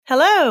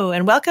Hello,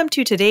 and welcome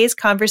to today's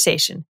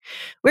conversation.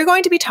 We're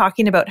going to be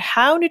talking about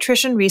how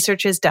nutrition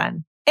research is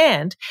done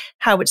and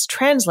how it's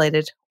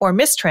translated or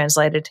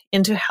mistranslated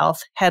into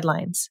health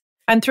headlines.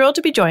 I'm thrilled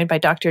to be joined by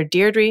Dr.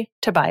 Deirdre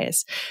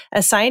Tobias,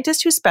 a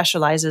scientist who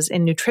specializes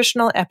in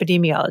nutritional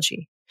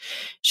epidemiology.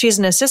 She's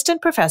an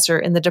assistant professor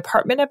in the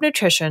Department of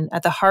Nutrition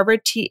at the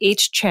Harvard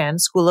T.H. Chan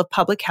School of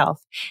Public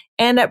Health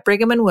and at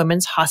Brigham and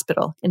Women's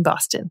Hospital in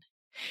Boston.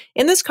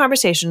 In this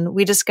conversation,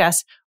 we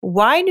discuss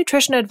why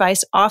nutrition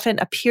advice often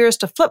appears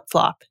to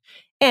flip-flop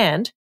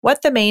and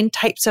what the main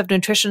types of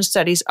nutrition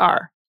studies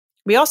are.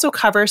 We also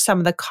cover some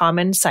of the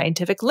common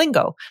scientific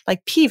lingo,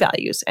 like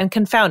p-values and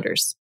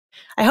confounders.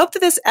 I hope that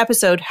this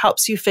episode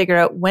helps you figure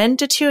out when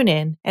to tune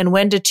in and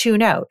when to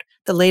tune out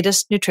the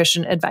latest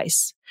nutrition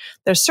advice.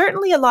 There's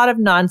certainly a lot of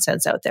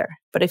nonsense out there,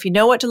 but if you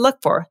know what to look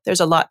for,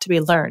 there's a lot to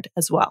be learned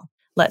as well.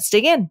 Let's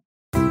dig in.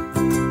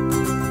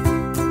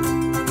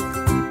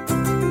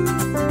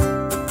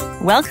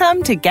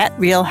 Welcome to Get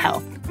Real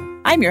Health.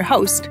 I'm your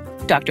host,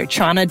 Dr.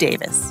 Chana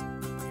Davis.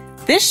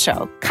 This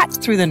show cuts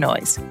through the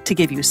noise to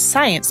give you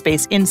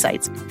science-based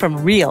insights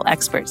from real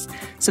experts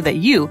so that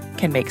you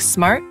can make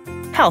smart,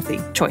 healthy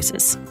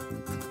choices.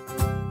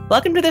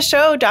 Welcome to the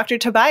show, Dr.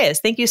 Tobias.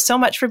 Thank you so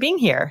much for being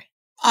here.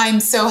 I'm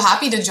so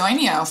happy to join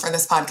you for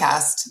this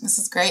podcast. This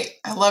is great.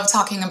 I love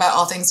talking about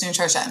all things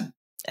nutrition.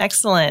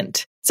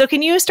 Excellent. So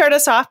can you start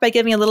us off by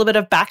giving a little bit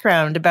of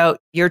background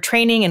about your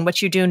training and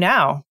what you do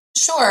now?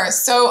 Sure.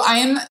 So I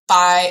am,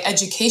 by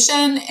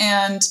education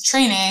and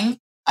training,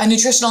 a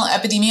nutritional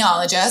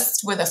epidemiologist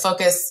with a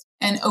focus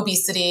in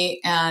obesity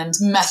and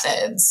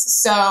methods.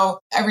 So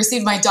I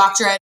received my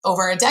doctorate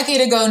over a decade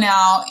ago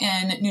now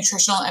in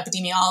nutritional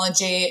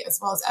epidemiology, as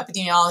well as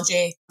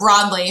epidemiology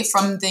broadly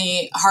from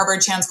the Harvard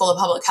Chan School of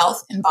Public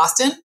Health in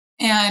Boston,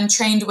 and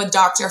trained with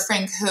Dr.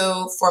 Frank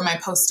Hu for my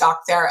postdoc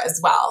there as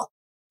well.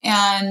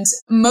 And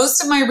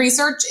most of my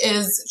research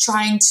is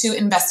trying to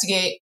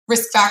investigate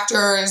risk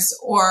factors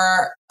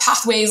or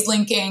pathways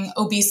linking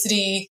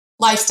obesity,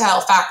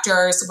 lifestyle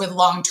factors with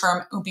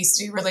long-term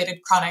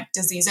obesity-related chronic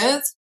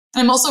diseases.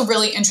 And I'm also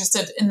really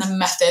interested in the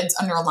methods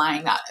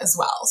underlying that as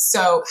well.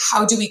 So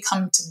how do we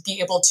come to be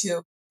able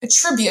to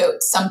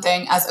attribute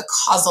something as a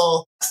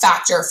causal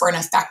factor for an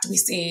effect we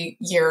see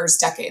years,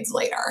 decades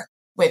later,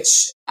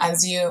 which,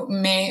 as you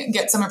may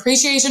get some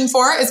appreciation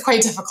for, is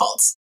quite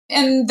difficult.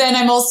 And then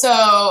I'm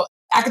also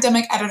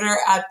academic editor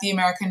at the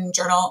American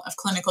Journal of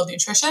Clinical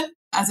Nutrition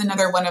as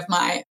another one of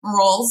my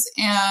roles.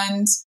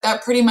 And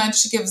that pretty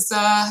much gives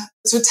a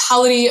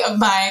totality of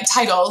my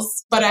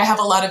titles, but I have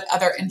a lot of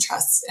other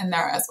interests in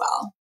there as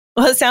well.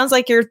 Well, it sounds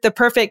like you're the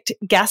perfect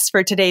guest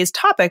for today's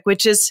topic,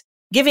 which is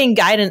giving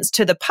guidance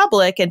to the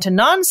public and to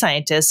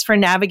non-scientists for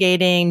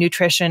navigating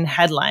nutrition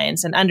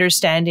headlines and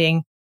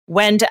understanding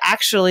when to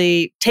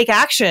actually take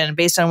action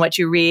based on what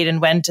you read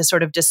and when to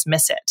sort of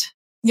dismiss it.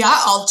 Yeah,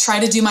 I'll try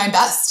to do my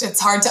best.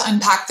 It's hard to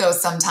unpack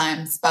those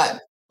sometimes,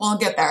 but we'll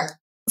get there.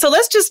 So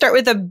let's just start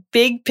with a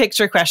big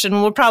picture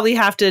question. We'll probably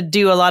have to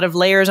do a lot of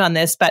layers on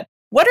this, but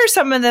what are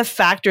some of the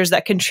factors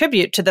that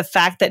contribute to the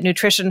fact that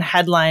nutrition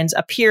headlines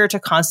appear to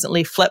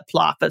constantly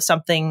flip-flop of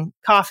something,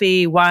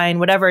 coffee, wine,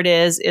 whatever it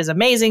is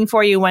amazing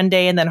for you one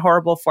day and then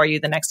horrible for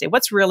you the next day?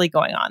 What's really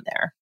going on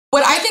there?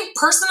 What I think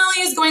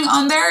personally is going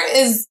on there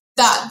is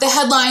that the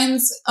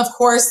headlines, of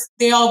course,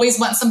 they always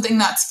want something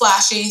that's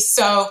flashy.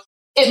 So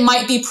it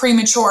might be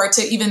premature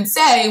to even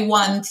say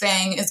one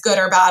thing is good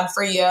or bad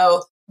for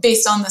you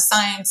based on the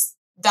science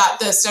that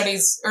the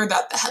studies or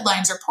that the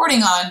headlines are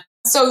reporting on.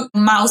 So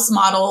mouse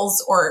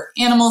models or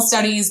animal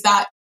studies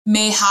that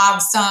may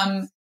have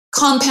some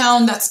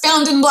compound that's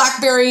found in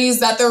blackberries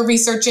that they're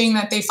researching,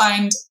 that they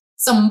find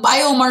some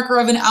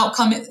biomarker of an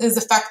outcome is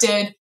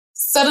affected.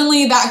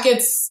 Suddenly that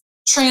gets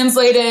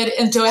translated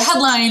into a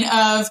headline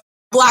of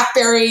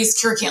blackberries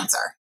cure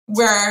cancer,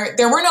 where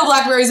there were no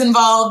blackberries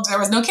involved, there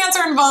was no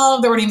cancer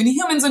involved, there weren't even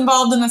humans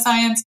involved in the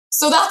science.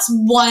 So that's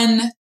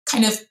one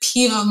kind of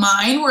peeve of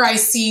mine where I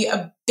see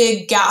a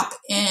big gap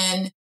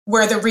in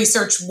where the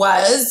research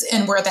was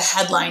and where the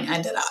headline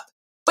ended up.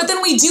 But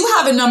then we do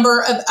have a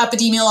number of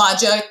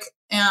epidemiologic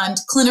and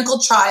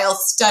clinical trial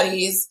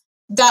studies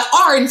that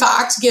are in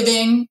fact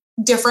giving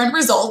different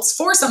results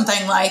for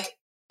something like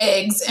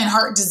eggs and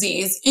heart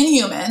disease in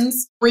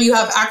humans, where you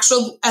have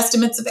actual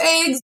estimates of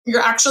eggs,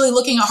 you're actually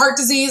looking at heart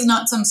disease,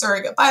 not some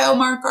surrogate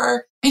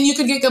biomarker, and you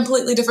could get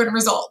completely different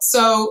results.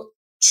 So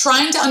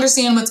trying to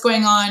understand what's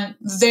going on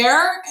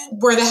there,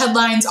 where the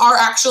headlines are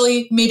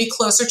actually maybe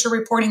closer to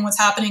reporting what's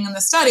happening in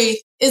the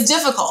study, is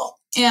difficult.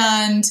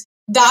 And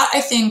that, I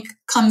think,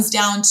 comes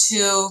down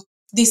to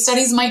these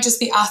studies might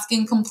just be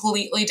asking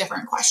completely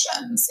different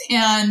questions.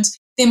 And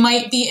they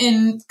might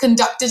be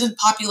conducted in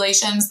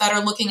populations that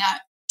are looking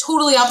at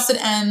totally opposite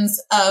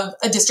ends of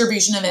a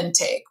distribution of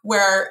intake,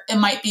 where it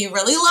might be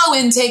really low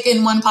intake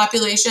in one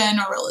population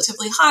or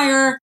relatively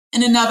higher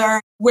in another,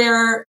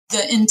 where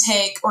the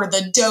intake or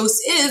the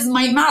dose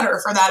might matter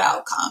for that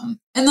outcome.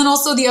 And then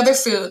also the other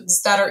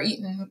foods that are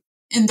eaten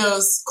in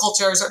those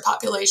cultures or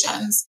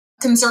populations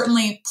can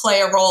certainly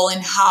play a role in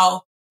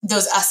how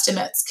those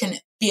estimates can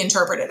be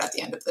interpreted at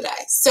the end of the day.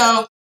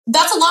 So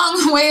that's a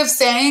long way of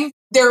saying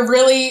there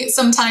really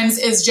sometimes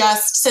is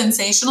just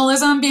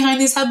sensationalism behind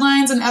these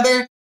headlines, and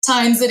other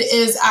times it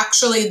is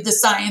actually the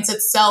science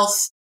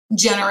itself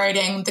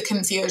generating the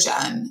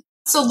confusion.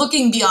 So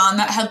looking beyond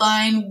that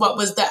headline, what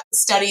was the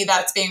study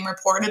that's being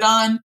reported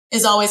on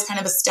is always kind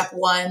of a step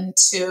one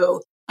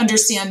to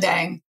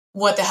understanding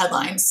what the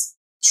headline's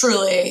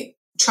truly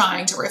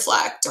trying to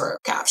reflect or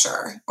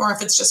capture, or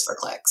if it's just for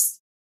clicks.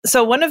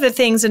 So one of the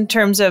things in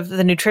terms of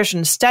the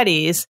nutrition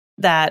studies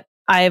that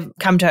I've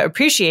come to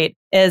appreciate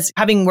is,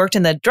 having worked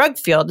in the drug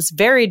field, it's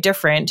very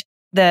different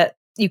that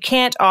you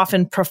can't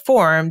often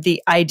perform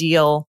the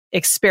ideal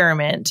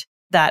experiment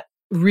that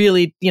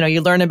really,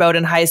 you learn about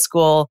in high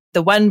school,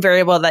 the one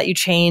variable that you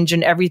change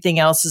and everything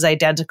else is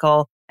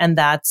identical. And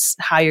that's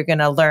how you're going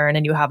to learn.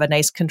 And you have a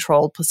nice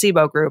controlled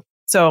placebo group.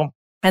 So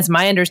as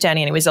my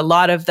understanding anyways, a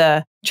lot of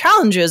the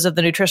challenges of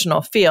the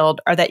nutritional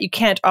field are that you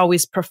can't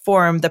always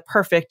perform the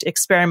perfect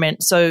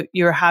experiment. So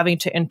you're having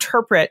to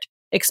interpret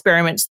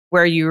experiments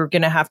where you're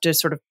going to have to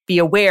sort of be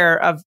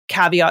aware of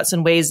caveats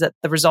and ways that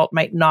the result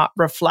might not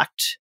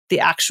reflect the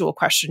actual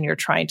question you're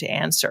trying to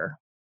answer.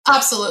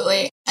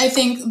 Absolutely. I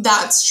think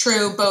that's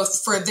true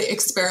both for the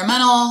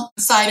experimental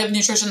side of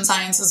nutrition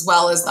science as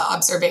well as the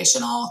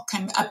observational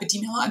kind of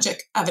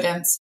epidemiologic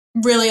evidence.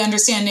 Really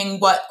understanding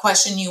what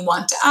question you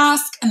want to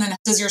ask, and then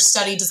does your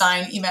study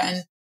design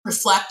even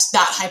reflect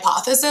that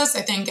hypothesis,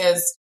 I think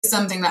is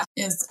something that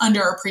is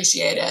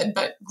underappreciated,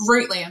 but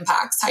greatly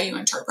impacts how you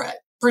interpret,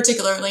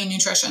 particularly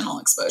nutritional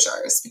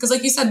exposures. Because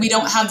like you said, we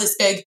don't have this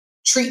big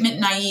treatment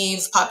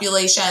naive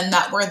population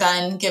that we're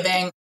then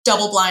giving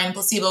double-blind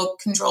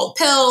placebo-controlled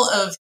pill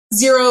of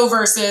 0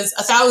 versus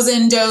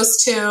 1,000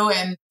 dose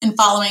to and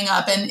following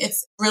up. And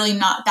it's really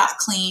not that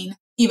clean,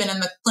 even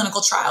in the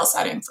clinical trial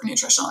setting for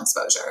nutritional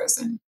exposures.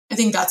 And I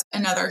think that's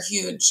another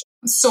huge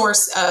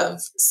source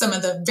of some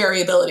of the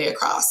variability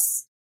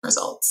across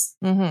results.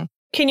 Mm-hmm.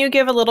 Can you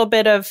give a little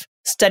bit of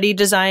study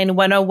design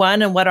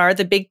 101 and what are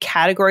the big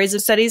categories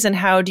of studies and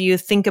how do you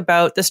think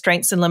about the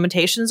strengths and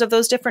limitations of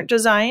those different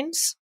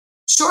designs?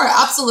 Sure,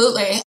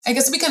 absolutely. I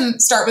guess we can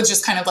start with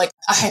just kind of like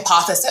a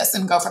hypothesis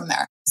and go from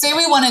there. Say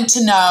we wanted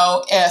to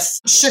know if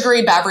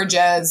sugary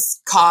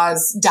beverages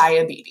cause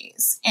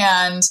diabetes.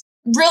 And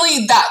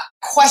really that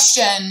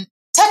question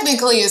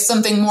technically is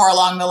something more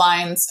along the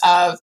lines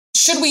of,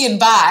 should we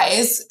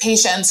advise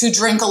patients who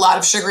drink a lot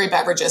of sugary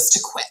beverages to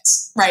quit,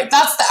 right?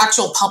 That's the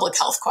actual public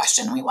health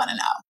question we want to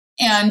know.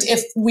 And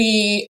if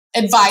we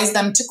advise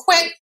them to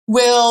quit,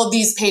 will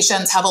these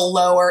patients have a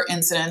lower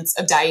incidence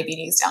of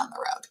diabetes down the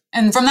road?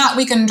 And from that,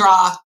 we can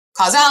draw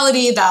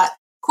causality that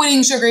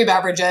quitting sugary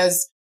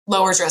beverages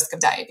lowers risk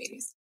of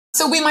diabetes.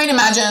 So we might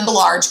imagine a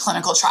large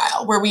clinical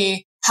trial where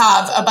we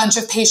have a bunch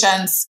of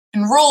patients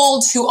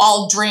enrolled who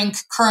all drink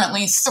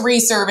currently 3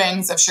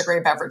 servings of sugary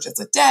beverages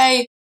a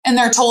day. And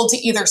they're told to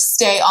either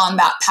stay on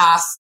that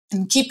path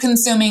and keep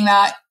consuming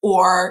that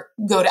or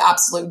go to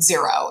absolute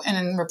 0 and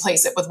then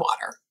replace it with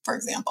water, for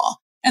example.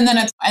 And then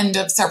at the end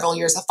of several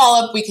years of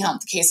follow-up, we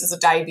count the cases of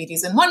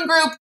diabetes in one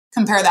group,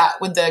 compare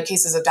that with the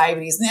cases of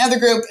diabetes in the other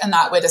group, and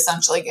that would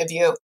essentially give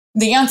you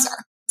the answer.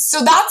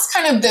 So that's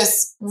kind of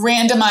this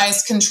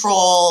randomized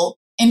control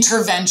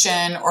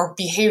intervention or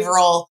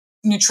behavioral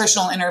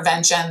nutritional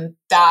intervention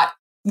that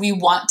we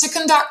want to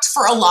conduct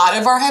for a lot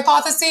of our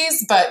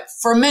hypotheses, but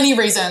for many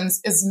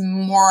reasons is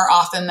more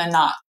often than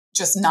not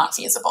just not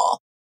feasible.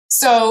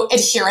 So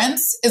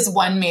adherence is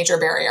one major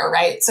barrier,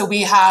 right? So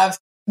we have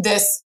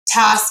this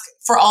task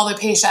for all the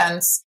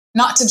patients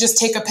not to just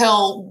take a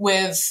pill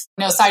with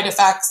no side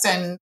effects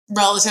and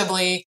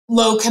relatively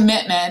low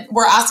commitment.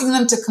 We're asking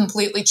them to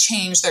completely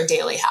change their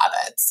daily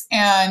habits.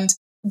 And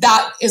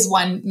that is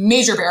one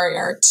major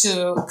barrier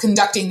to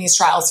conducting these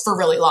trials for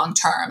really long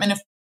term. And if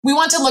we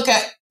want to look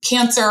at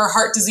cancer,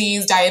 heart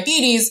disease,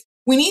 diabetes,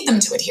 we need them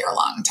to adhere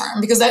long term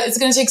because it's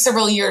going to take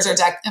several years or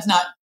if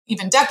not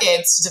even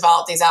decades to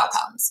develop these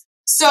outcomes.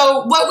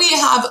 So what we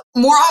have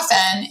more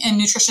often in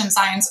nutrition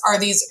science are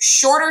these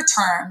shorter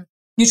term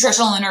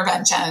nutritional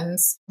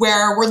interventions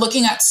where we're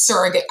looking at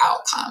surrogate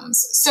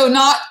outcomes. So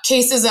not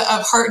cases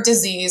of heart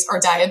disease or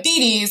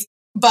diabetes,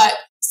 but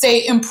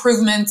say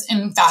improvements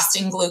in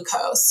fasting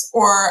glucose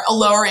or a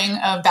lowering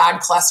of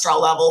bad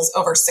cholesterol levels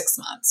over 6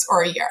 months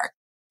or a year.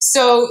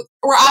 So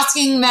we're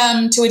asking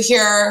them to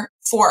adhere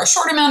for a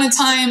short amount of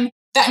time.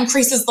 That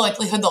increases the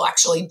likelihood they'll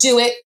actually do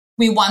it.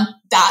 We want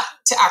that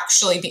to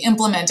actually be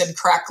implemented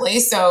correctly.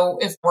 So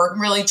if we're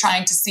really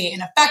trying to see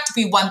an effect,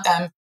 we want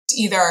them to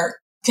either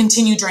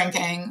continue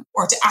drinking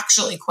or to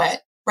actually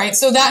quit, right?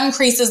 So that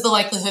increases the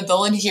likelihood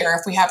they'll adhere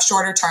if we have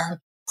shorter term.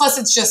 Plus,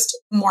 it's just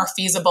more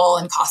feasible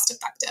and cost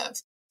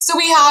effective. So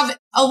we have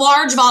a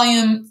large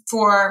volume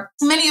for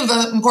many of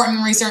the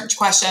important research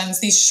questions,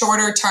 these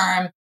shorter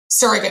term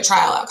surrogate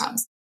trial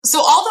outcomes. So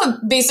all the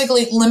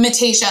basically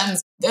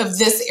limitations of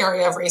this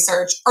area of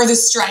research are the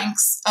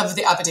strengths of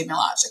the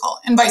epidemiological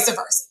and vice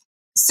versa.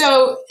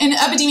 So in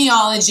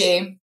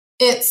epidemiology,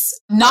 it's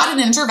not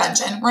an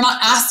intervention. We're not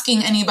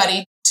asking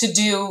anybody to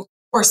do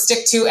or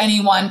stick to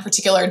any one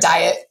particular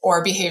diet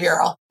or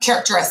behavioral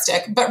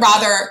characteristic, but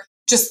rather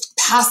just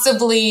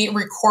passively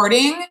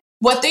recording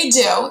what they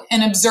do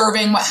and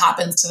observing what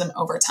happens to them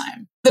over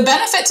time. The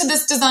benefit to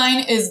this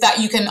design is that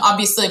you can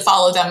obviously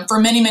follow them for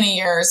many, many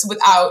years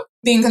without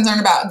being concerned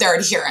about their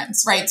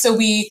adherence, right? So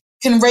we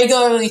can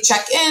regularly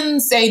check in,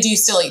 say, do you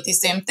still eat these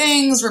same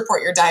things?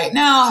 Report your diet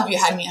now. Have you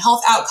had any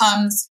health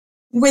outcomes?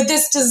 With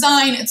this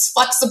design, it's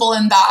flexible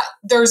in that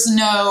there's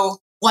no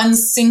one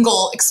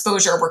single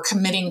exposure we're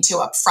committing to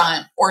up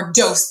front or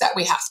dose that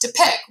we have to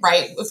pick,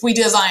 right? If we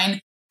design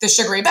the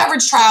sugary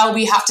beverage trial,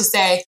 we have to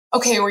say,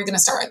 okay, are we going to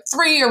start at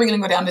 3? Are we going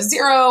to go down to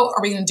 0?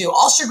 Are we going to do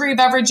all sugary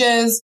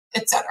beverages,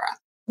 etc.?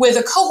 With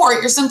a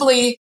cohort, you're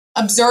simply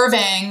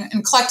observing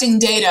and collecting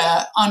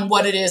data on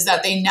what it is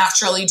that they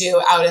naturally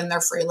do out in their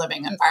free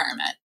living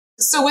environment.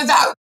 So with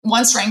that,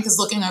 one strength is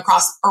looking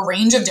across a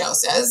range of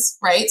doses,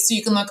 right? So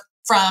you can look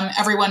from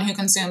everyone who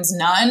consumes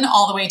none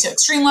all the way to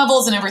extreme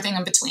levels and everything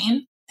in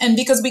between. And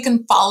because we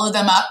can follow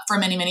them up for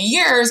many, many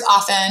years,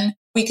 often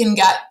we can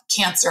get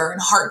cancer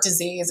and heart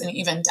disease and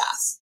even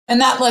death.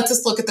 And that lets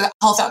us look at the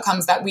health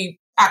outcomes that we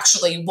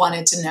actually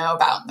wanted to know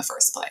about in the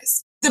first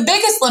place. The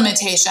biggest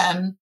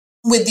limitation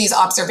with these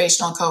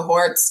observational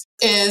cohorts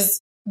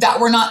is that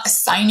we're not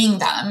assigning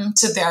them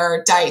to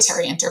their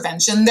dietary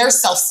intervention. They're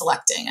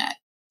self-selecting it.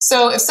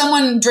 So if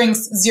someone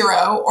drinks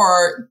 0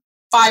 or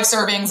 5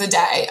 servings a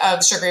day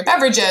of sugary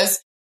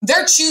beverages,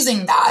 they're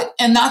choosing that.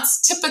 And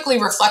that's typically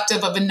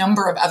reflective of a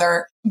number of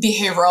other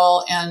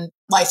behavioral and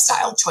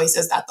lifestyle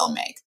choices that they'll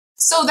make.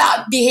 So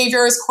that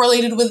behavior is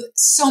correlated with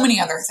so many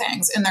other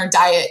things in their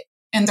diet,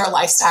 in their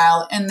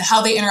lifestyle, and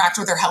how they interact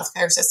with their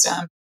healthcare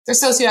system, their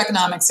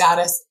socioeconomic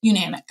status, you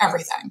name it,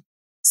 everything.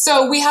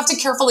 So we have to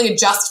carefully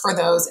adjust for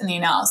those in the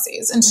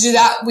analyses. And to do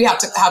that, we have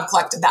to have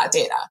collected that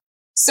data.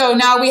 So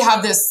now we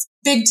have this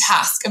big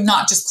task of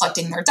not just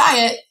collecting their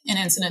diet and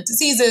incident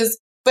diseases,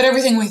 but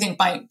everything we think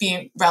might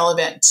be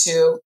relevant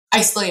to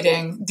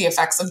isolating the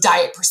effects of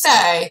diet per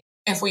se,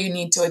 if we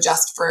need to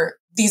adjust for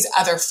these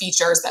other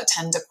features that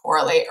tend to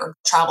correlate or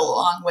travel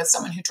along with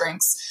someone who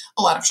drinks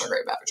a lot of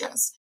sugary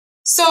beverages.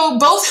 So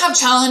both have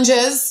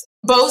challenges.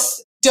 Both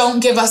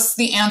don't give us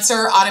the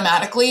answer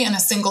automatically in a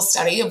single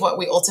study of what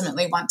we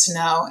ultimately want to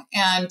know.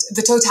 And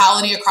the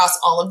totality across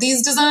all of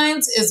these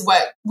designs is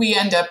what we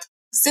end up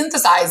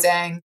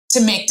synthesizing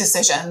to make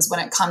decisions when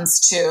it comes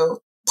to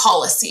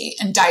policy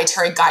and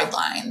dietary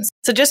guidelines.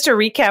 So just to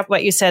recap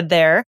what you said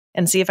there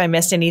and see if I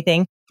missed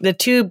anything, the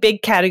two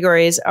big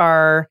categories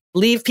are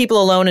leave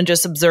people alone and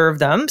just observe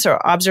them. So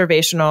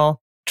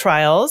observational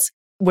trials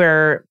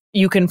where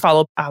you can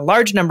follow a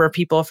large number of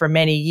people for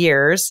many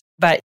years,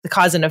 but the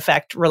cause and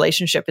effect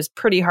relationship is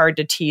pretty hard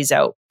to tease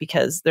out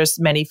because there's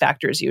many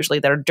factors usually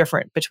that are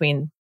different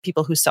between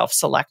people who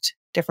self-select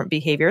different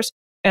behaviors.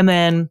 And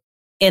then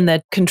in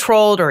the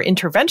controlled or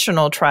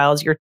interventional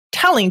trials, you're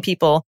telling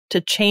people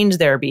to change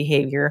their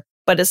behavior,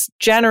 but it's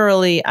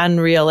generally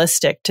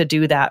unrealistic to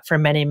do that for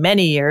many,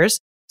 many years.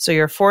 So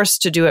you're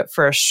forced to do it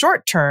for a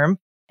short term.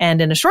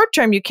 And in a short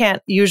term, you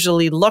can't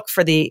usually look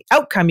for the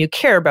outcome you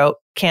care about,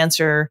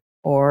 cancer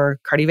or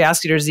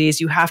cardiovascular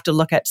disease. You have to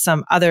look at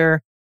some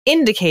other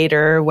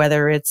indicator,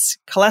 whether it's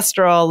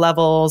cholesterol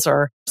levels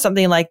or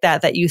something like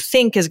that, that you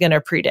think is going to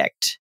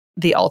predict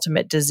the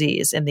ultimate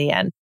disease in the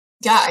end.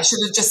 Yeah, I should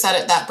have just said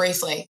it that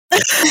briefly.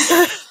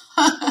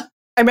 I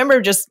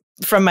remember just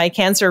from my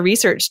cancer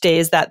research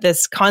days that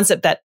this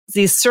concept that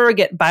these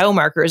surrogate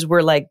biomarkers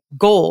were like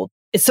gold.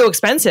 It's so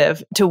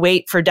expensive to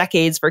wait for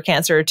decades for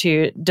cancer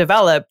to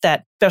develop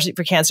that, especially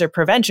for cancer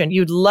prevention,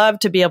 you'd love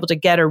to be able to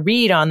get a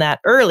read on that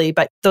early,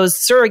 but those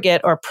surrogate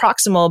or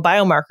proximal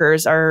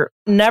biomarkers are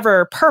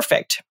never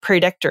perfect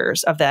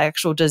predictors of the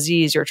actual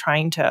disease you're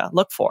trying to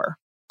look for.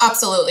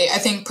 Absolutely. I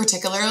think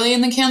particularly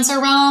in the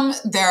cancer realm,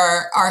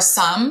 there are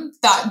some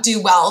that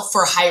do well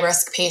for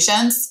high-risk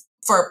patients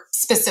for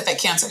specific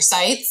cancer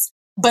sites.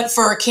 But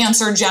for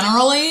cancer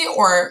generally,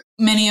 or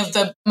many of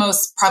the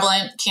most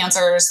prevalent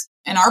cancers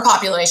in our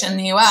population in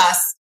the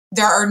US,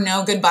 there are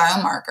no good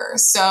biomarkers.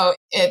 So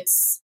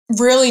it's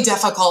really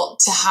difficult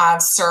to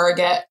have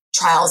surrogate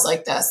trials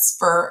like this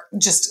for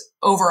just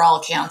overall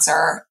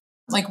cancer,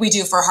 like we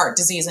do for heart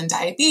disease and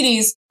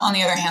diabetes. On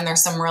the other hand,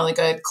 there's some really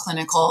good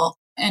clinical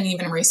and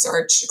even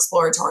research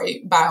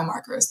exploratory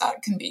biomarkers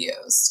that can be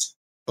used.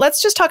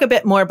 Let's just talk a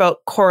bit more about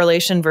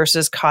correlation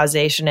versus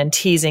causation and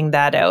teasing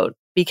that out,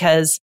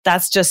 because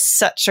that's just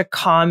such a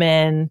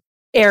common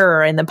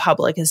error in the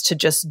public, is to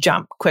just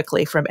jump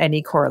quickly from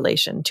any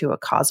correlation to a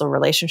causal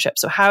relationship.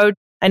 So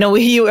I know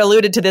you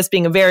alluded to this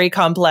being very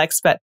complex,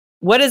 but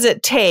what does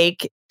it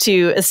take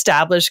to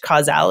establish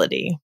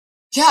causality?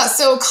 Yeah,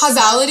 so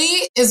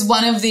causality is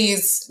one of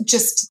these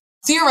just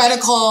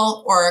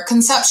theoretical or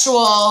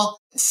conceptual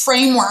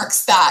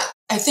frameworks that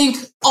I think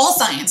all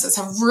sciences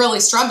have really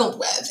struggled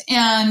with.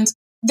 And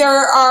there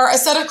are a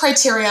set of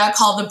criteria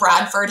called the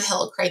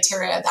Bradford-Hill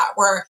criteria that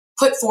were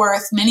put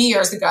forth many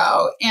years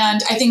ago.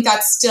 And I think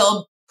that's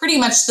still pretty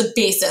much the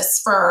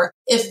basis for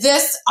if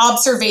this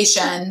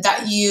observation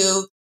that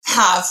you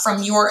have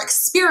from your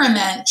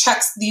experiment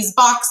checks these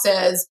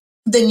boxes,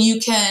 then you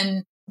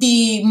can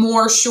be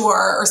more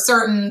sure or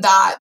certain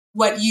that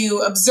what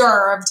you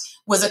observed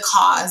was a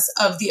cause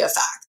of the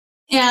effect.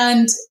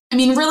 And I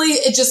mean, really,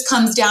 it just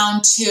comes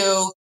down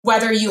to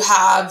whether you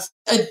have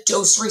a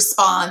dose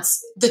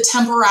response, the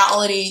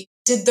temporality.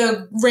 Did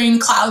the rain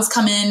clouds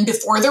come in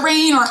before the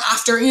rain or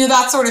after?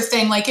 That sort of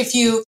thing. Like if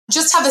you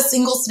just have a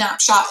single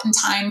snapshot in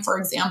time, for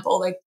example,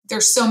 like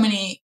there's so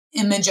many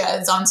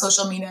images on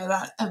social media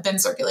that have been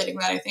circulating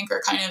that I think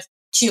are kind of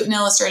cute in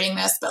illustrating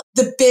this, but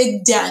the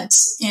big dent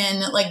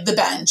in like the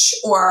bench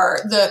or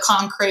the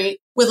concrete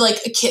with like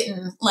a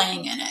kitten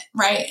laying in it,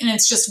 right? And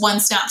it's just one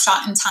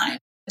snapshot in time.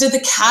 Did the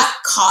cat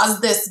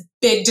cause this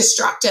big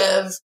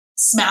destructive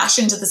smash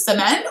into the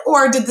cement,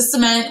 or did the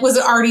cement, was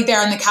it already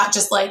there and the cat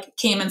just like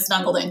came and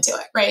snuggled into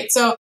it, right?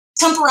 So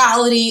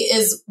temporality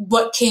is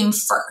what came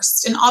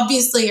first. And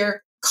obviously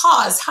your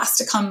cause has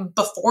to come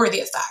before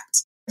the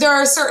effect. There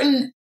are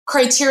certain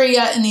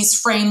criteria in these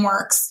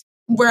frameworks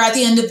where at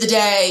the end of the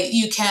day,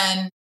 you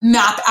can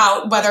map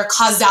out whether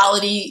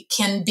causality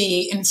can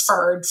be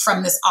inferred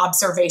from this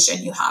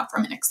observation you have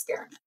from an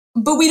experiment.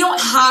 But we don't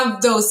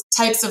have those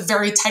types of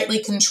very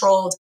tightly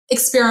controlled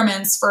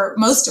experiments for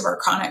most of our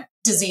chronic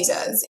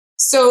diseases.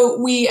 So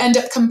we end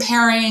up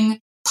comparing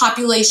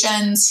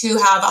populations who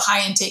have a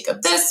high intake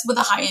of this with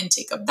a high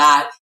intake of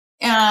that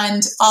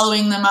and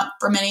following them up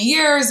for many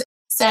years,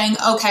 saying,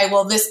 okay,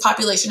 well, this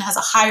population has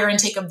a higher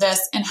intake of this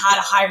and had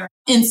a higher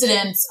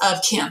incidence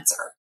of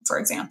cancer, for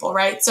example,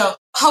 right? So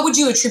how would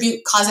you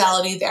attribute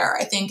causality there?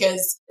 I think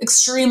is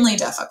extremely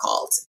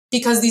difficult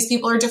because these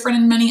people are different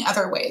in many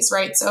other ways,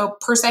 right? So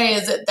per se,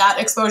 is it that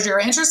exposure you're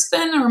interested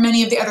in or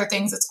many of the other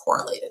things it's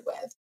correlated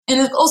with? And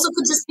it also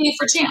could just be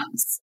for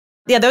chance.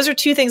 Yeah, those are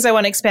two things I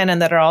want to expand on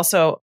that are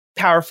also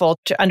powerful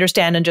to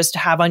understand and just to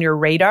have on your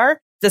radar.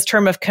 This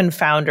term of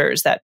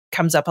confounders that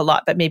comes up a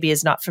lot, but maybe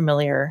is not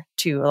familiar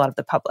to a lot of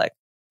the public.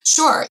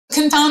 Sure.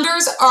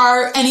 Confounders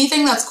are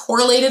anything that's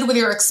correlated with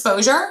your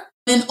exposure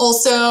and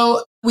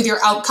also with your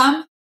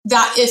outcome,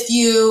 that if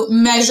you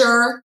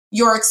measure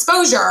your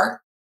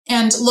exposure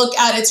and look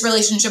at its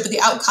relationship with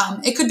the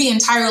outcome, it could be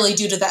entirely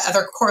due to that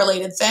other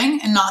correlated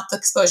thing and not the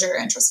exposure you're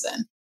interested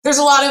in. There's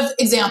a lot of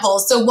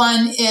examples. So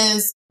one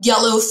is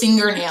yellow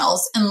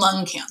fingernails and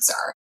lung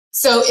cancer.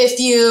 So if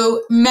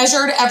you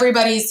measured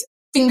everybody's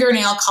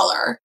fingernail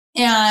color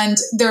and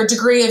their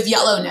degree of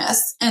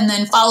yellowness and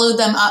then followed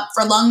them up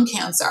for lung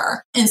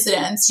cancer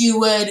incidence, you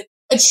would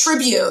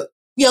attribute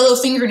yellow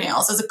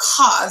fingernails as a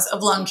cause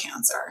of lung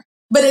cancer.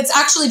 But it's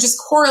actually just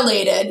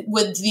correlated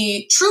with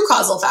the true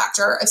causal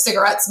factor of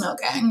cigarette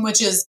smoking, which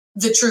is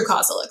the true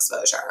causal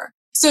exposure.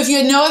 So if you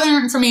had no other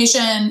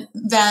information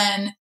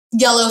than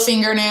yellow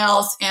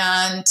fingernails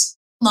and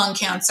lung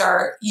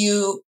cancer,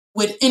 you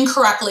would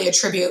incorrectly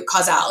attribute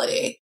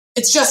causality.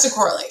 It's just a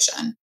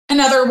correlation.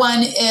 Another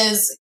one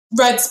is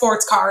red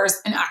sports cars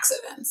and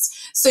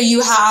accidents. So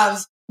you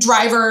have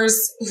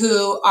drivers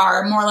who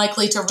are more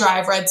likely to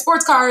drive red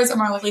sports cars, are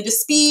more likely to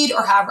speed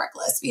or have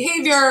reckless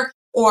behavior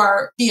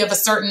or be of a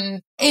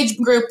certain age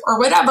group or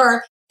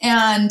whatever.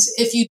 And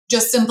if you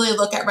just simply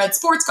look at red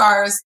sports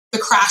cars, the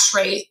crash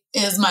rate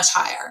is much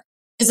higher.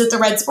 Is it the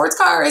red sports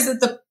car or is it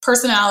the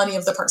personality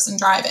of the person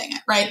driving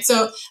it, right?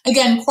 So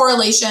again,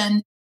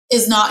 correlation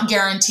is not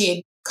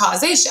guaranteed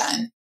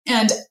causation.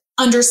 And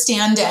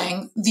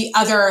understanding the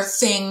other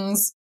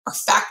things or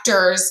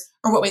factors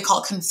or what we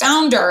call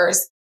confounders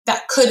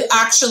that could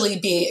actually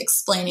be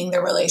explaining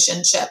the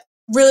relationship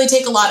really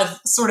take a lot of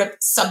sort of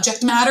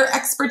subject matter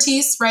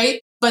expertise,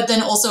 right? But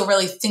then also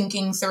really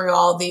thinking through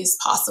all these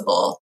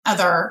possible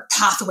other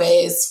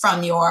pathways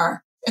from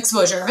your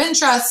exposure of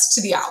interest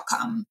to the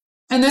outcome.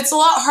 And it's a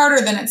lot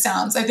harder than it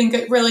sounds. I think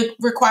it really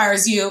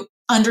requires you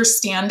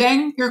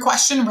understanding your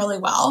question really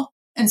well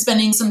and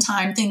spending some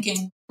time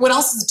thinking, what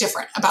else is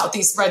different about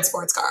these red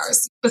sports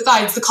cars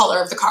besides the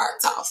color of the car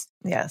itself?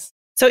 Yes.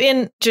 So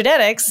in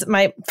genetics,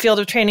 my field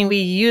of training, we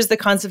use the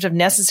concept of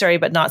necessary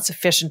but not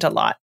sufficient a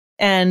lot.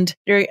 And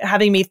you're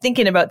having me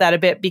thinking about that a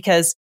bit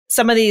because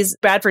some of these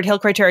Bradford Hill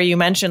criteria you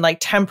mentioned, like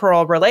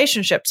temporal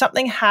relationship,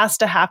 something has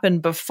to happen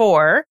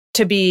before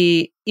to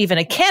be even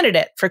a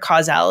candidate for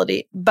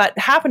causality. But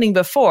happening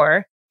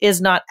before is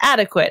not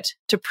adequate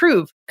to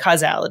prove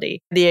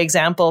causality. The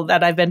example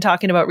that I've been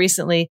talking about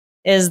recently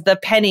is the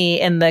penny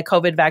in the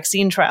COVID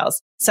vaccine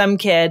trials. Some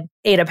kid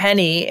ate a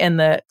penny in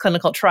the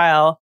clinical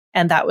trial,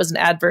 and that was an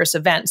adverse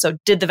event. So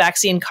did the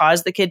vaccine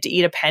cause the kid to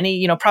eat a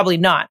penny? Probably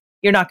not.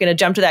 You're not going to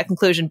jump to that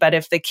conclusion. But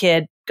if the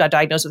kid got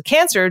diagnosed with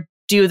cancer,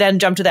 do you then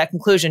jump to that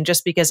conclusion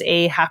just because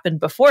A happened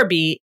before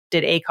B?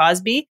 Did A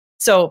cause B?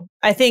 So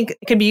I think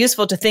it can be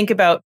useful to think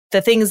about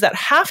the things that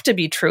have to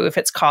be true if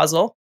it's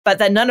causal, but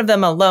that none of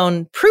them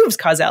alone proves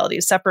causality.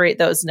 Separate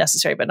those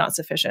necessary but not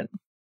sufficient.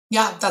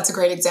 Yeah, that's a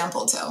great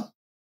example too.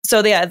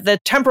 So the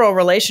temporal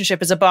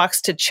relationship is a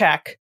box to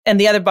check. And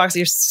the other box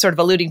you're sort of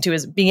alluding to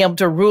is being able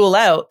to rule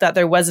out that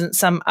there wasn't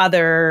some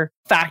other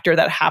factor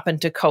that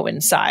happened to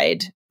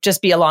coincide.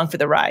 Just be along for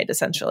the ride,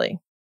 essentially.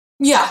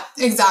 Yeah,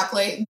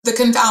 exactly. The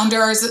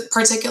confounders,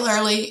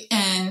 particularly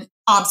in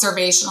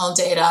observational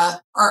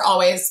data are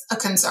always a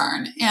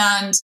concern.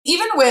 And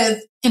even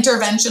with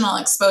interventional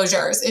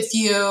exposures, if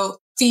you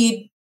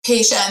feed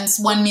patients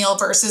one meal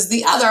versus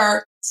the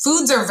other,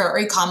 foods are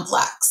very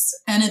complex,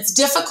 and it's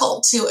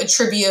difficult to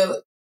attribute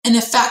an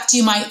effect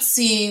you might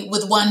see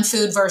with one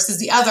food versus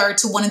the other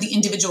to one of the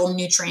individual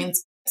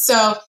nutrients.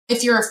 So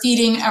if you're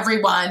feeding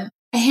everyone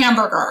a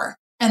hamburger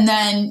and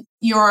then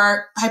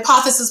your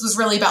hypothesis was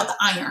really about the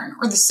iron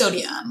or the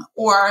sodium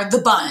or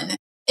the bun,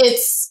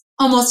 it's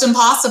almost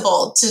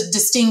impossible to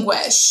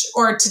distinguish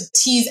or to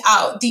tease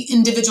out the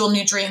individual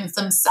nutrients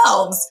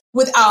themselves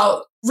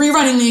without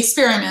rerunning the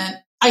experiment,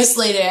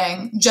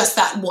 isolating just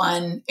that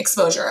one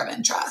exposure of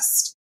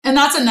interest. And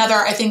that's another,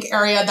 I think,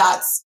 area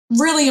that's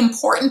really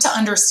important to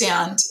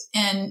understand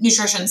in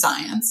nutrition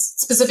science,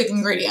 specific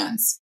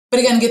ingredients. But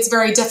again, it gets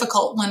very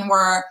difficult when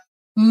we're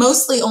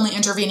mostly only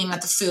intervening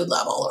at the food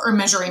level or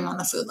measuring on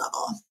the food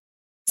level.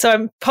 So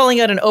I'm pulling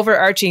out an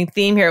overarching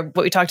theme here,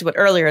 what we talked about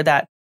earlier,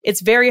 that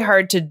it's very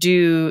hard to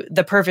do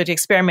the perfect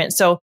experiment.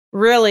 So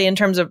really, in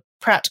terms of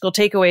practical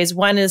takeaways,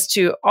 one is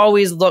to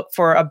always look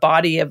for a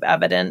body of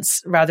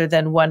evidence rather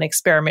than one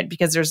experiment,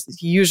 because there's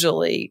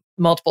usually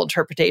multiple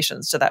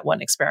interpretations to that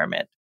one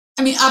experiment.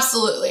 I mean,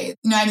 absolutely.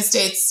 United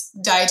States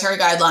Dietary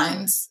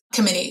Guidelines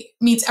Committee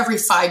meets every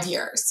 5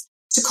 years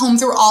to comb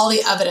through all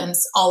the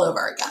evidence all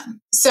over again.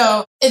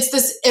 So it's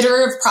this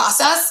iterative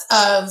process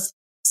of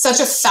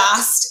such a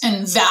fast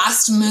and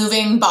vast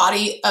moving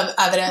body of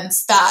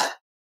evidence that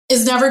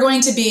is never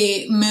going to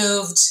be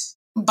moved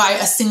by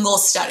a single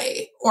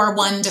study or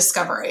one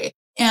discovery,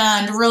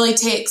 and really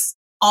takes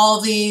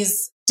all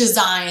these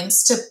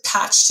designs to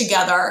patch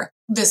together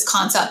this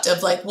concept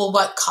of like, well,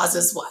 what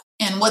causes what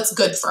and what's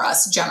good for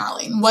us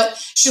generally, and what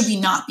should we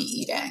not be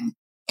eating?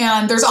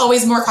 And there's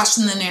always more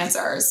questions than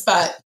answers,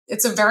 but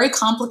it's a very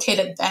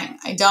complicated thing.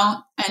 I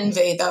don't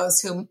envy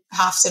those who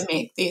have to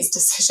make these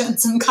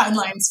decisions and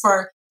guidelines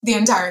for the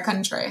entire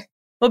country.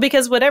 Well,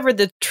 because whatever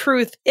the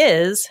truth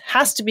is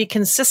has to be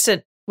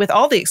consistent with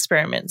all the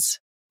experiments,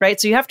 right?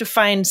 So you have to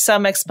find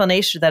some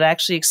explanation that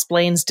actually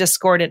explains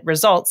discordant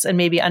results and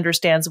maybe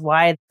understands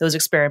why those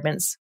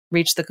experiments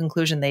reached the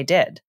conclusion they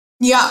did.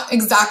 Yeah,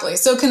 exactly.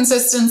 So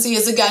consistency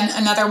is, again,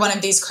 another one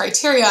of these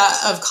criteria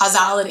of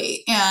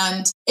causality.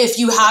 And if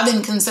you have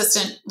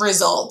inconsistent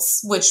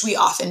results, which we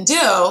often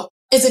do,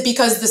 is it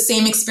because the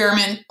same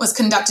experiment was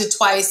conducted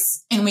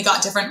twice and we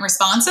got different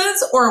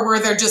responses? Or were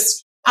there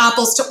just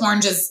apples to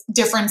oranges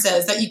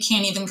differences that you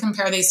can't even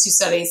compare these two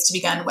studies to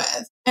begin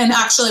with? And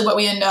actually what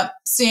we end up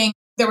seeing,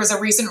 there was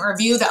a recent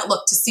review that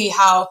looked to see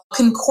how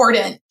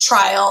concordant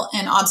trial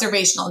and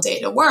observational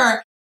data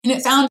were. And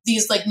it found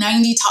these like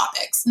 90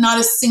 topics. Not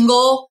a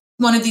single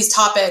one of these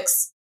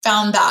topics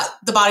found that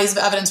the bodies of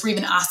evidence were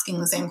even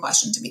asking the same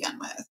question to begin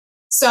with.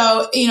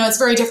 So, it's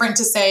very different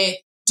to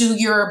say, do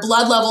your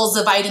blood levels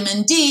of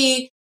vitamin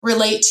D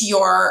relate to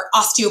your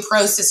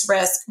osteoporosis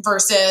risk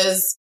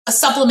versus a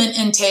supplement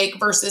intake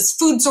versus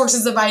food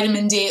sources of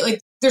vitamin D? Like,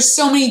 there's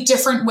so many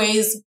different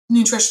ways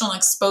nutritional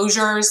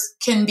exposures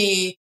can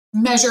be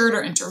measured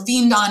or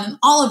intervened on, and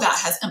all of that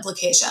has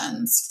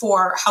implications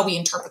for how we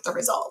interpret the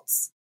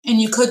results. And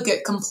you could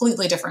get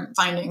completely different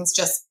findings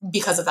just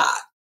because of that.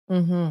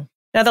 Mm-hmm.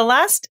 Now, the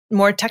last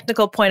more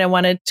technical point I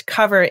wanted to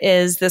cover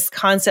is this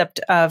concept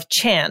of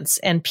chance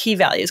and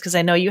p-values, because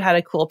I know you had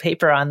a cool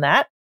paper on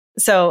that.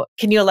 So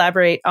can you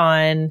elaborate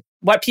on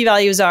what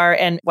p-values are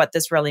and what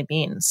this really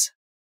means?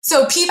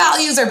 So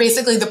p-values are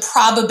basically the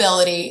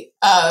probability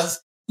of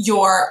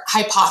your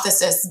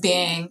hypothesis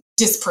being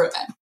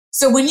disproven.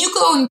 So when you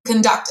go and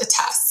conduct a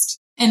test,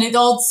 and it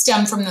all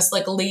stemmed from this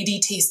like lady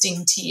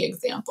tasting tea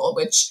example,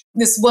 which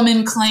this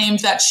woman claimed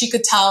that she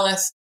could tell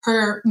if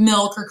her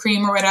milk or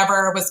cream or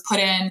whatever was put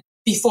in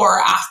before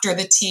or after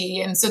the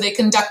tea. And so they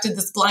conducted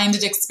this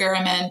blinded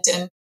experiment,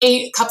 and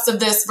 8 cups of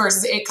this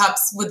versus 8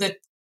 cups with the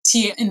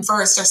tea in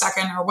first or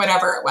second or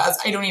whatever it was.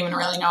 I don't even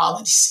really know all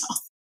the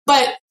details.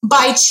 But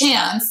by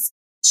chance,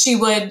 she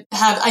would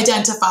have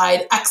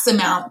identified X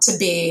amount to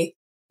be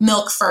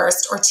milk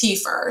first or tea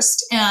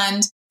first.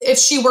 And if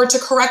she were to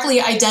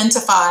correctly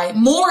identify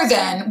more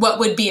than what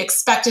would be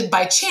expected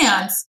by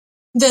chance,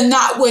 then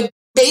that would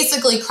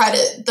basically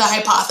credit the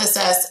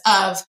hypothesis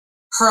of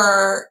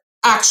her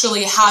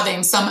actually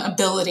having some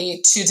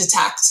ability to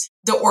detect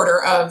the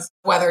order of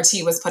whether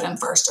tea was put in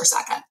first or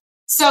second.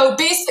 So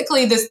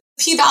basically, this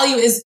p-value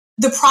is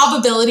the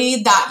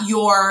probability that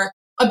your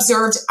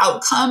observed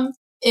outcome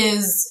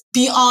is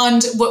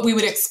beyond what we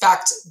would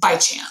expect by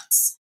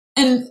chance.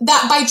 And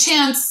that by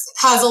chance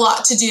has a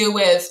lot to do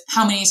with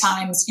how many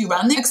times you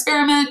run the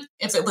experiment.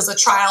 If it was a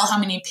trial, how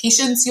many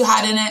patients you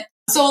had in it.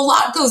 So a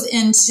lot goes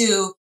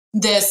into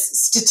this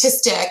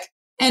statistic.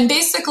 And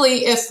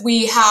basically, if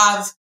we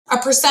have a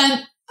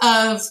percent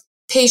of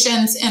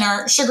patients in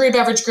our sugary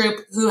beverage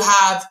group who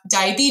have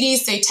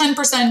diabetes, say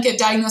 10% get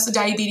diagnosed with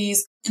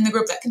diabetes in the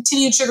group that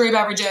continued sugary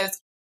beverages,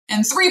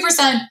 and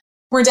 3%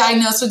 were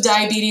diagnosed with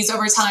diabetes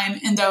over time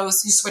in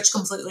those who switched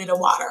completely to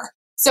water.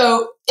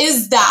 So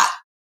is that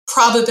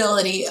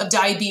probability of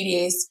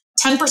diabetes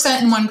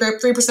 10% in one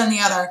group, 3% in the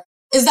other,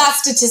 is that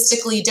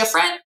statistically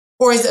different?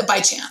 or is it by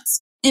chance?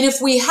 And if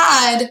we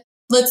had,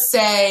 let's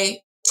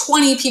say,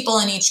 20 people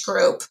in each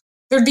group,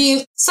 there'd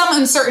be some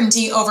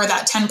uncertainty over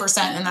that 10%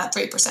 and that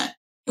 3%.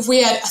 If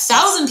we had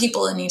 1,000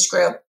 people in each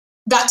group,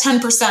 that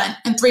 10%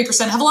 and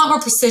 3% have a lot more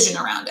precision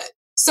around it.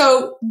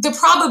 So the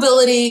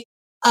probability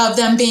of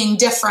them being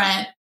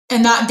different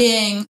and that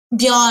being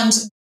beyond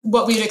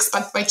what we would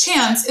expect by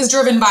chance is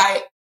driven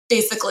by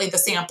basically the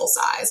sample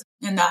size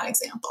in that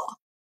example.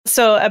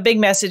 So a big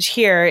message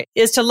here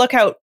is to look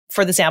out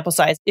for the sample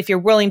size. If you're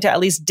willing to at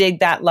least dig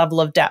that level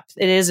of depth,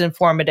 it is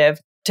informative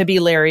to be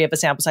leery of a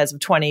sample size of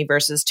 20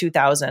 versus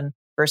 2,000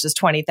 versus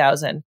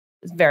 20,000.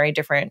 Very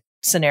different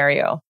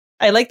scenario.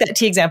 I like that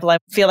T example. I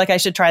feel like I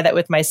should try that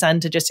with my son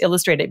to just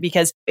illustrate it,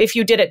 because if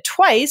you did it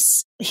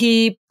twice,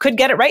 he could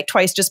get it right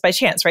twice just by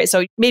chance, right?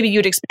 So maybe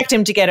you'd expect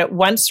him to get it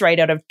once right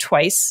out of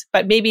twice,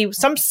 but maybe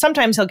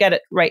sometimes he'll get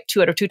it right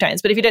 2 out of 2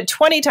 times. But if he did it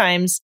 20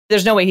 times,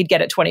 there's no way he'd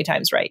get it 20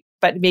 times right,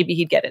 but maybe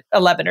he'd get it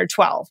 11 or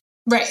 12.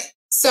 Right.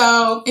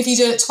 So if you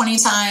did it 20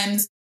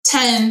 times,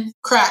 10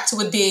 correct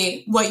would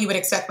be what you would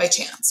expect by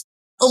chance.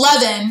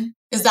 11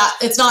 is that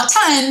it's not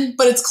 10,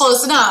 but it's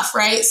close enough,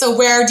 right? So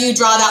where do you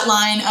draw that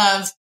line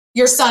of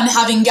your son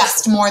having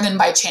guessed more than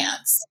by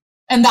chance?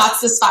 And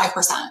that's this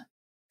 5%.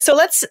 So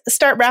let's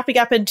start wrapping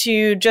up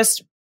into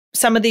just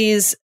some of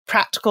these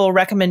practical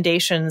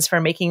recommendations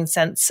for making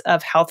sense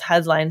of health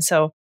headlines.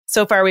 So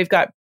far we've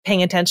got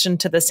paying attention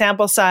to the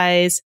sample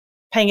size,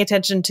 paying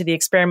attention to the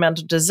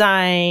experimental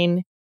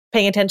design,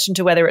 paying attention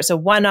to whether it's a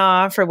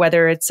one-off or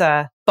whether it's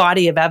a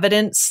body of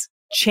evidence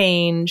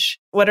change.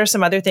 What are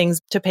some other things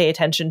to pay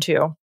attention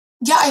to?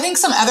 Yeah, I think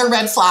some other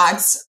red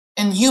flags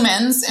in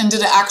humans, and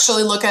did it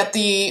actually look at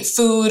the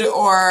food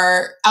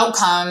or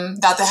outcome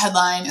that the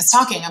headline is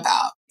talking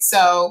about?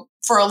 So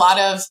for a lot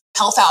of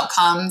health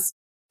outcomes,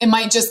 it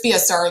might just be a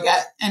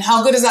surrogate. And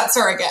how good is that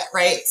surrogate,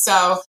 right?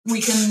 So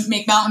we can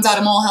make mountains out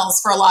of molehills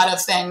for a lot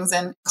of things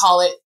and call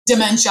it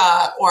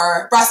dementia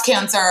or breast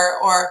cancer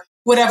or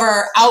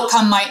whatever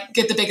outcome might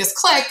get the biggest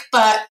click,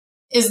 but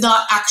is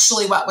not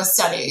actually what was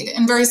studied.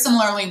 And very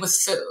similarly with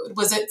food.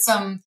 Was it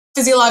some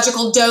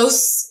physiological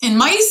dose in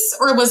mice,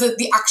 or was it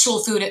the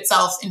actual food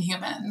itself in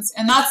humans?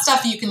 And that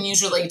stuff you can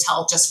usually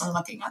tell just from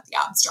looking at the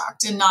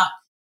abstract and not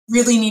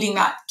really needing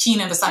that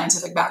keen of a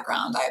scientific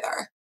background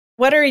either.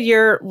 What are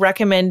your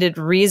recommended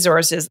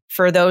resources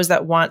for those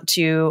that want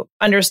to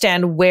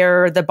understand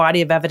where the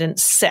body of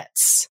evidence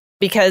sits?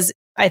 Because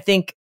I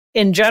think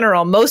in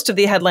general, most of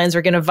the headlines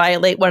are going to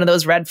violate one of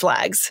those red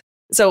flags.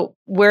 So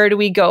where do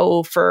we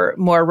go for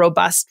more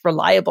robust,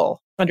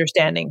 reliable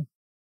understanding?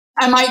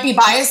 I might be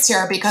biased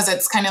here because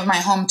it's kind of my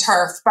home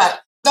turf,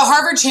 but the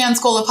Harvard Chan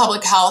School of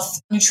Public Health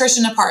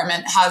Nutrition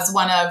Department has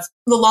one of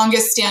the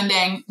longest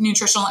standing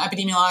nutritional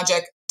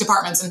epidemiologic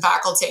departments and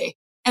faculty.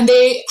 And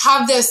they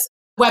have this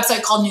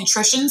website called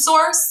Nutrition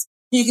Source.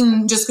 You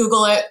can just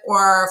Google it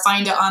or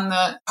find it on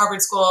the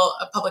Harvard School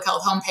of Public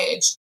Health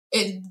homepage.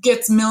 It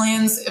gets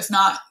millions, if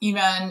not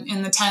even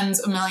in the tens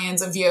of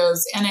millions of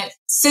views. And it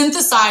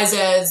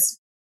synthesizes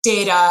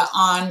data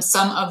on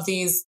some of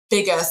these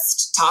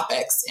biggest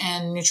topics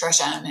in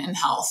nutrition and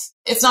health.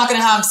 It's not going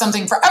to have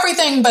something for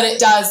everything, but it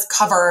does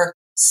cover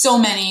so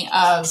many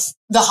of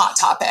the hot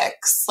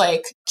topics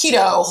like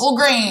keto, whole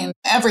grain,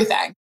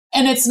 everything.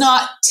 And it's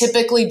not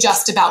typically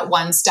just about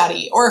one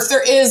study. Or if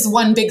there is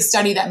one big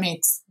study that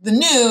makes the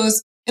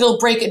news, it'll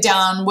break it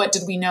down. What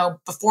did we know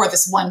before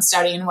this one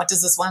study? And what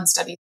does this one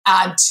study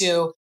add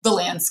to the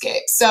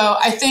landscape? So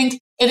I think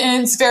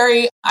it's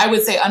very, I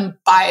would say,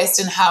 unbiased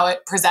in how it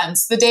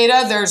presents the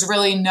data. There's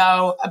really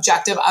no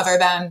objective other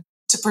than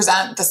to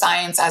present the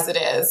science as it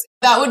is.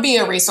 That would be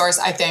a resource,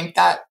 I think,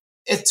 that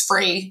it's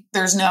free.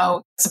 There's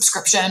no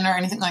subscription or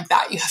anything like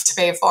that you have to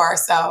pay for.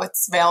 So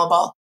it's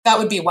available. That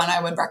would be one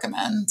I would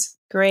recommend.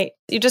 Great.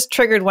 You just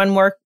triggered one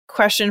more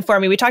question for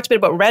me. We talked a bit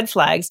about red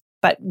flags,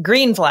 but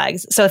green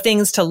flags. So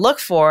things to look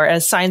for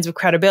as signs of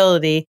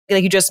credibility,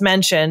 like you just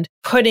mentioned,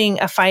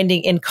 putting a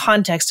finding in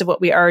context of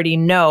what we already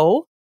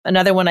know.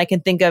 Another one I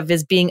can think of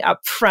is being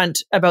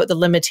upfront about the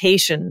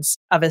limitations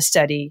of a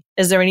study.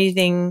 Is there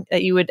anything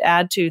that you would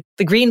add to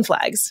the green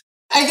flags?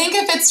 I think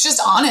if it's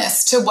just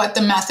honest to what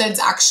the methods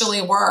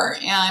actually were,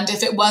 and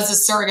if it was a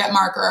surrogate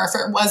marker, if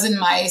it was in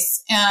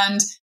mice,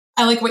 and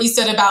I like what you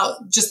said about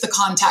just the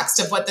context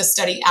of what the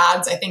study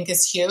adds, I think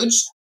is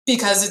huge,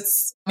 because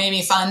it's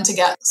maybe fun to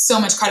get so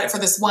much credit for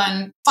this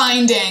one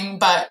finding,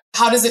 but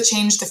how does it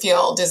change the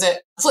field? Is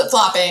it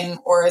flip-flopping,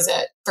 or is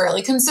it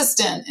fairly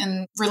consistent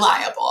and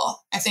reliable?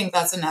 I think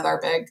that's another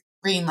big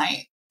green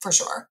light for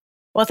sure.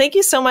 Well, thank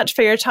you so much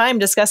for your time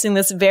discussing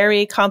this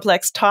very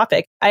complex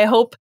topic. I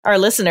hope our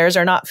listeners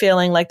are not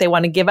feeling like they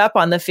want to give up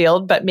on the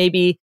field, but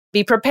maybe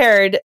be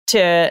prepared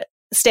to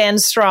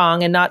stand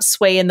strong and not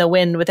sway in the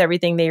wind with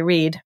everything they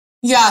read.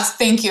 Yes,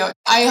 thank you.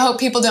 I hope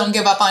people don't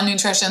give up on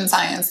nutrition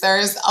science.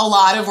 There's a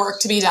lot of work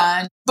to be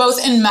done,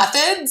 both in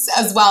methods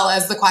as well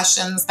as the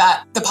questions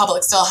that the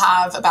public still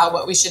have about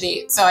what we should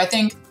eat. So I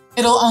think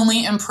it'll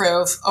only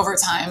improve over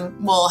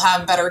time. We'll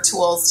have better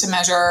tools to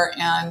measure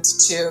and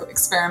to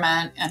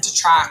experiment and to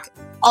track.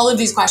 all of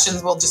these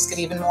questions will just get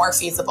even more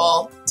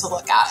feasible to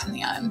look at in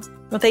the end.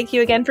 Well, thank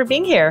you again for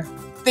being here.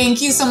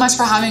 Thank you so much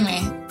for having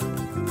me.